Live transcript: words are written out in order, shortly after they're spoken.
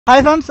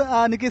Hi friends,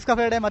 Nikki's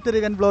Cafe മറ്റൊരു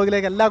event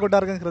ബ്ലോഗിലേക്ക് എല്ലാ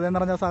കൂട്ടുകാർക്കും ഹൃദയം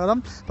നിറഞ്ഞ സ്വാഗതം.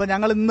 അപ്പോൾ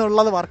ഞങ്ങൾ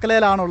ഇന്നുള്ളത്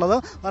വർക്കലയിലാണുള്ളത്.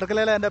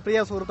 വർക്കലയിലെ എൻ്റെ പ്രിയ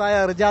സുഹൃത്തായ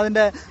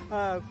റിജാദിൻ്റെ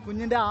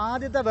കുഞ്ഞിൻ്റെ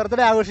ആദ്യത്തെ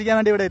ബർത്ത്ഡേ ആഘോഷിക്കാൻ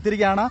വേണ്ടി ഇവിടെ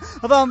എത്തിയിരിക്കുകയാണ്.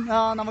 അപ്പം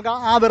നമുക്ക്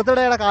ആ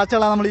ബർത്ത്ഡേയുടെ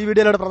കാഴ്ചകളാണ് നമ്മൾ ഈ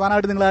വീഡിയോയിലൂടെ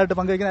പ്രധാനമായിട്ട് നിങ്ങളായിട്ട്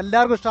പങ്കുവയ്ക്കുന്നത്.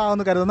 എല്ലാവർക്കും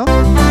ഇഷ്ടമാകുമെന്ന് കരുതുന്നു.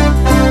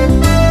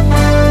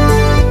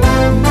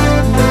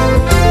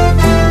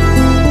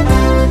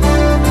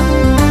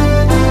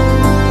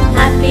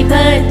 Happy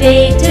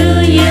birthday to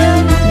you.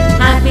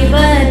 Happy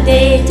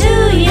birthday to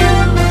you.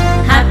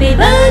 Happy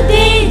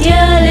birthday,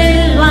 dear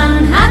little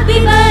one. Happy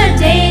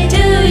birthday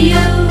to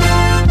you.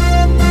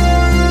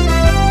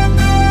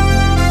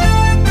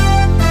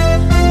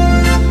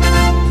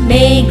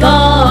 May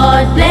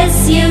God bless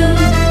you.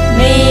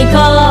 May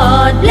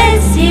God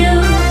bless you.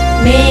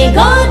 May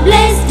God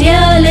bless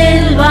dear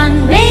little one.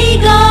 May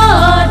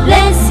God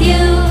bless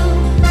you.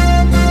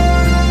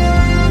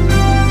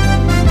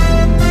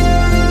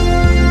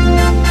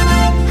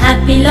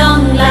 Happy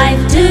long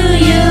life to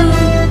you.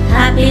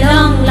 Happy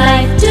long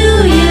life to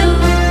you.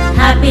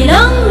 Happy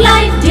long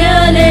life, dear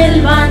little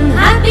one.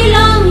 Happy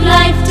long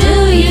life to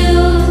you.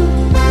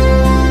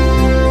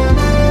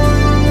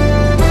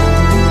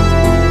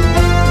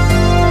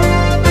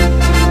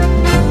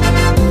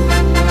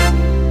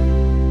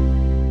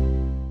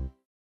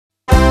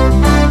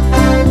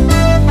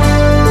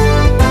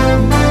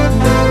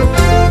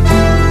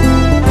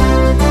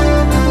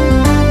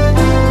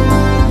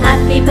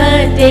 Happy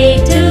birthday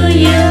to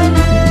you.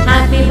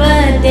 Happy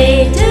birthday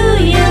to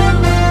you.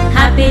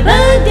 Happy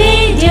birthday,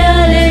 dear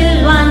little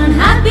one.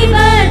 Happy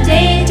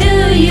birthday to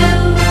you.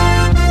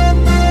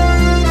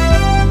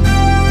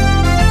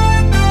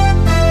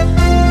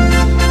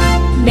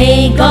 May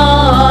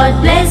God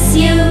bless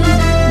you.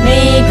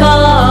 May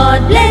God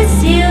bless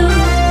you.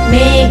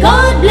 May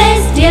God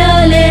bless dear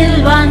little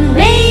one.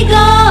 May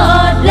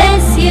God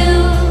bless you.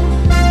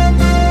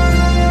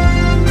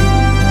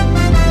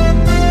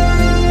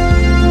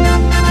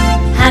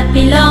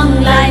 Happy long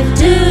life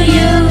to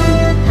you.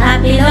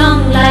 Happy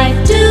long life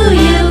to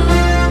you.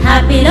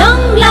 Happy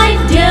long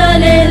life, dear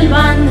little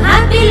one.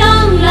 Happy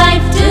long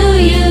life to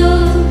you.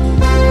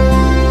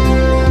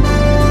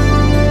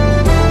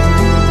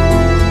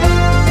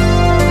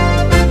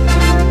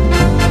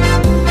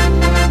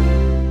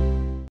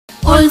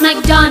 Old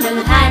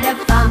MacDonald had a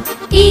farm,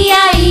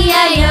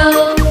 E-I-E-I-O.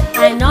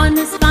 And on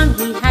his farm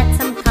he had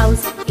some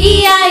cows,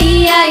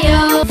 E-I-E-I-O.